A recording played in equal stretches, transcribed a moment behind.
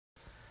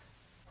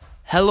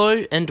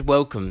Hello and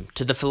welcome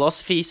to the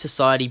Philosophy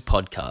Society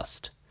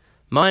podcast.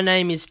 My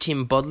name is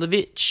Tim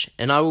Bodlovich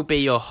and I will be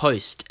your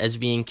host as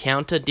we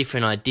encounter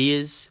different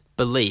ideas,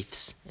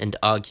 beliefs and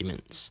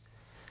arguments.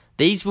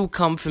 These will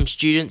come from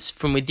students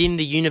from within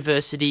the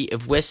University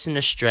of Western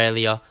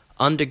Australia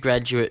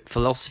Undergraduate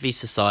Philosophy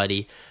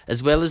Society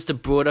as well as the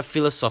broader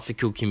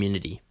philosophical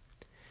community.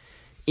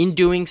 In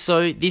doing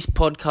so, this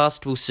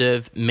podcast will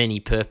serve many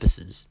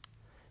purposes.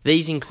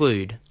 These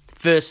include,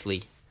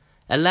 firstly,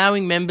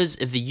 allowing members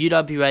of the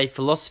UWA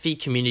philosophy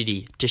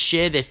community to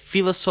share their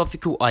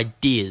philosophical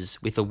ideas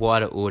with a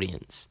wider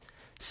audience.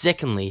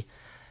 Secondly,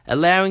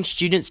 allowing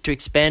students to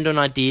expand on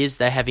ideas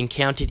they have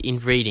encountered in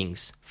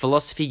readings,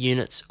 philosophy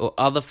units, or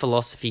other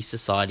philosophy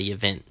society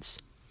events.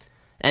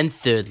 And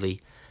thirdly,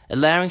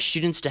 allowing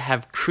students to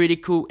have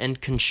critical and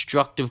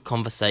constructive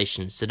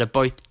conversations that are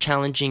both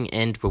challenging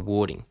and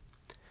rewarding.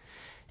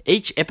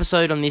 Each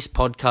episode on this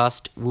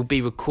podcast will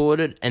be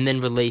recorded and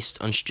then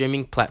released on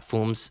streaming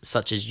platforms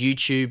such as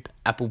YouTube,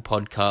 Apple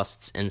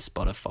Podcasts, and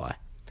Spotify.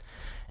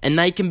 And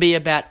they can be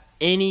about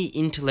any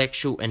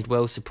intellectual and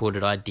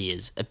well-supported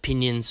ideas,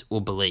 opinions, or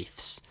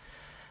beliefs.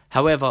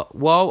 However,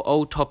 while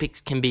all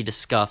topics can be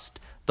discussed,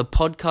 the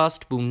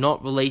podcast will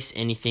not release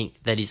anything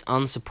that is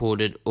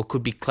unsupported or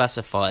could be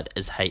classified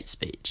as hate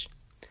speech.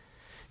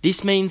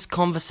 This means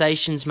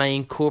conversations may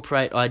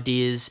incorporate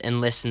ideas and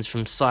lessons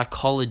from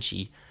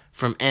psychology,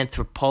 from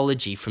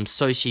anthropology, from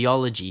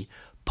sociology,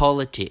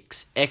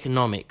 politics,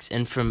 economics,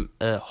 and from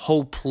a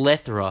whole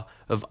plethora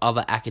of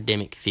other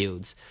academic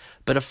fields,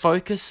 but a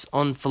focus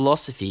on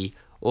philosophy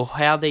or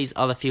how these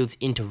other fields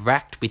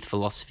interact with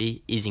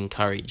philosophy is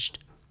encouraged.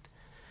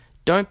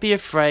 Don't be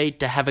afraid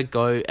to have a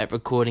go at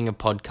recording a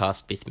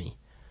podcast with me.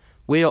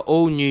 We are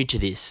all new to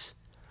this.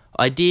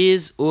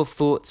 Ideas or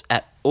thoughts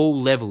at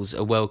all levels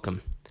are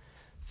welcome.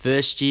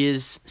 First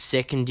years,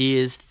 second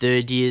years,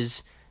 third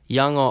years,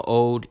 young or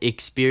old,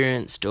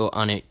 experienced or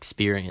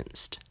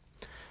unexperienced.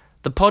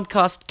 The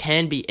podcast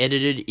can be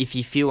edited if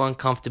you feel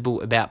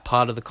uncomfortable about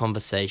part of the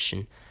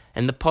conversation,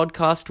 and the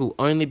podcast will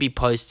only be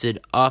posted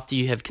after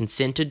you have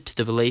consented to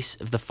the release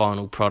of the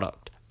final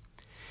product.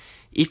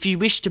 If you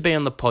wish to be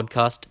on the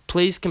podcast,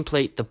 please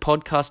complete the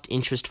podcast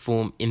interest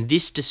form in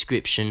this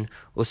description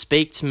or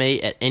speak to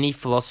me at any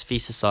Philosophy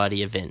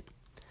Society event.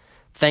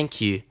 Thank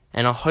you,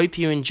 and I hope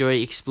you enjoy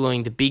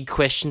exploring the big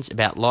questions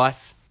about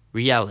life,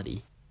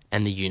 reality,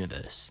 and the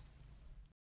universe.